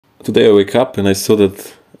today I wake up and I saw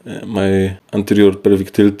that my anterior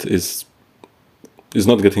pelvic tilt is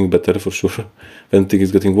not getting better for sure. I don't think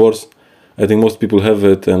it's getting worse. I think most people have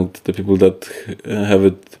it, and the people that have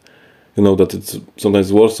it, you know that it's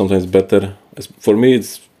sometimes worse, sometimes better. For me,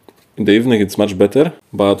 it's in the evening it's much better,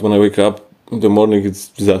 but when I wake up in the morning it's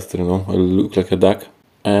disaster. You know, I look like a duck.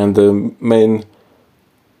 And the main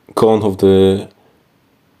con of the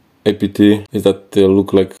APT is that they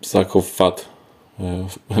look like a sack of fat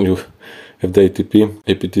when you have the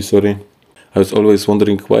APT. Sorry. I was always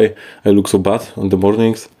wondering why I look so bad on the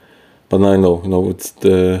mornings, but now I know. You know, it's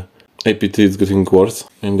the APT is getting worse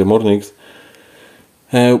in the mornings.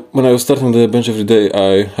 When I was starting the bench every day,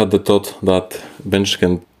 I had the thought that bench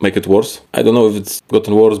can make it worse. I don't know if it's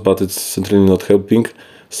gotten worse, but it's certainly not helping.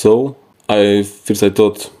 So I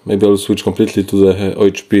thought maybe I'll switch completely to the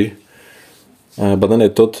OHP. But then I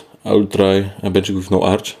thought I'll try a benching with no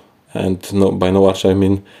arch. And no, by no arch I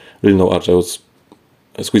mean really no arch. I was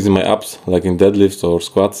squeezing my abs like in deadlifts or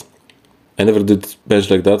squats. I never did bench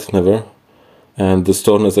like that, never. And the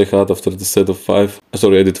soreness I had after the set of 5,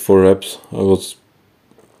 sorry, I did 4 reps. I was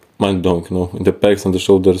mind-blowing, you know, in the pecs and the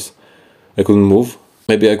shoulders. I couldn't move.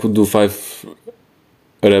 Maybe I could do 5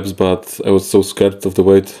 reps, but I was so scared of the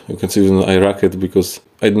weight. You can see when I rack it because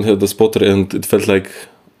I didn't have the spotter, and it felt like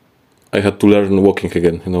I had to learn walking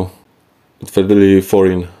again, you know. It felt really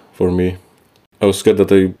foreign for me. I was scared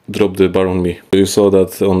that I dropped the bar on me. You saw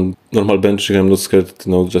that on normal benching I'm not scared,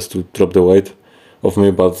 you know, just to drop the weight of me,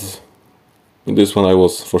 but in this one I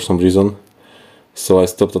was for some reason. So I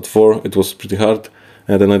stopped at 4, it was pretty hard.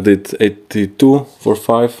 And then I did 82 for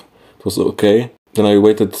 5, it was okay. Then I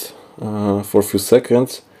waited for a few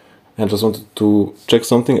seconds and just wanted to check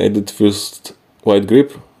something. I did first wide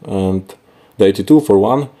grip and the 82 for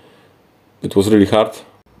 1. It was really hard,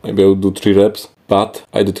 maybe I would do 3 reps. But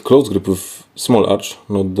I did close grip with small arch,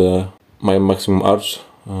 not my maximum arch,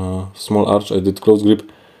 small arch. I did close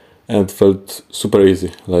grip and it felt super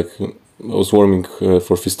easy, like I was warming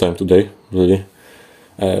for first time today, really.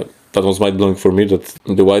 That was mind-blowing for me, that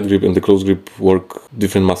the wide grip and the close grip work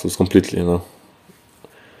different muscles completely, you know.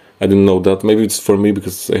 I didn't know that. Maybe it's for me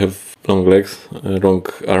because I have long legs, long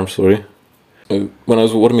arms, sorry. When I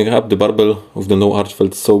was warming up, the barbell of the no arch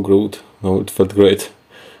felt so good. No, it felt great.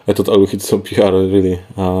 I thought I would hit some PR, really.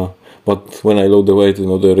 But when I load the weight, you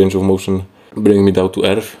know, the range of motion bring me down to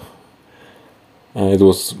earth. It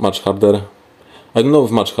was much harder. I don't know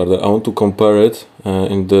if much harder. I want to compare it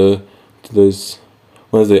in today's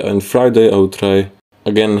Wednesday and Friday. I will try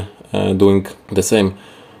again doing the same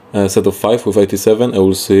set of 5 with 87. I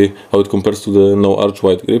will see how it compares to the no arch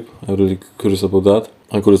wide grip. I'm really curious about that.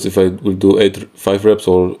 I'm curious if I will do 5 reps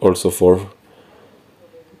or also 4.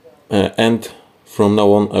 And from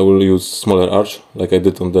now on I will use smaller arch like I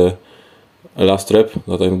did on the last rep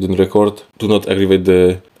that I didn't record. Do not aggravate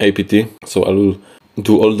the APT. So I will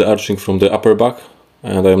do all the arching from the upper back,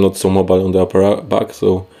 and I am not so mobile on the upper back,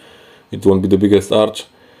 so it won't be the biggest arch.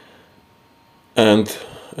 And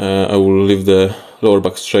I will leave the lower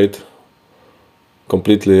back straight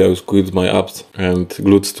completely. I will squeeze my abs and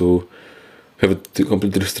glutes to have it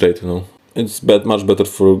completely straight, you know. It's much better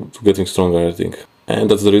for getting stronger, I think. And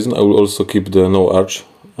that's the reason I will also keep the no arch,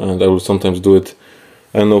 and I will sometimes do it.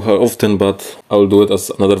 I don't know how often, but I will do it as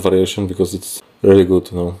another variation because it's really good,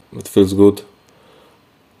 you know. It feels good.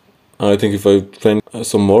 I think if I train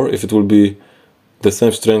some more, if it will be the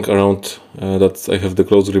same strength around that I have the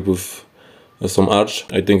close grip with some arch,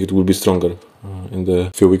 I think it will be stronger in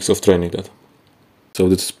the few weeks of training that. So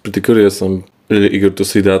that's pretty curious. I'm really eager to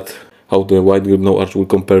see that, how the wide grip no arch will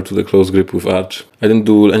compare to the close grip with arch. I didn't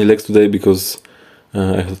do any legs today because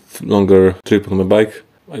I had longer trip on my bike.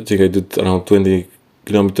 I think I did around 20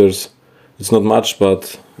 kilometers. It's not much,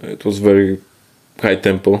 but it was very high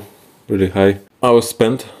tempo, really high. I was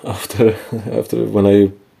spent after when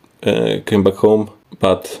I came back home,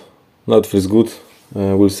 but now it feels good.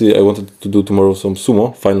 We'll see. I wanted to do tomorrow some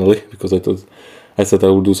sumo finally, because I said I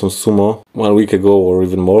would do some sumo 1 week ago or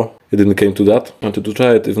even more. It didn't came to that. I wanted to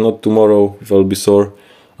try it. If not tomorrow, if I'll be sore,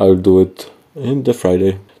 I'll do it in the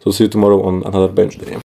Friday. So see you tomorrow on another bench day.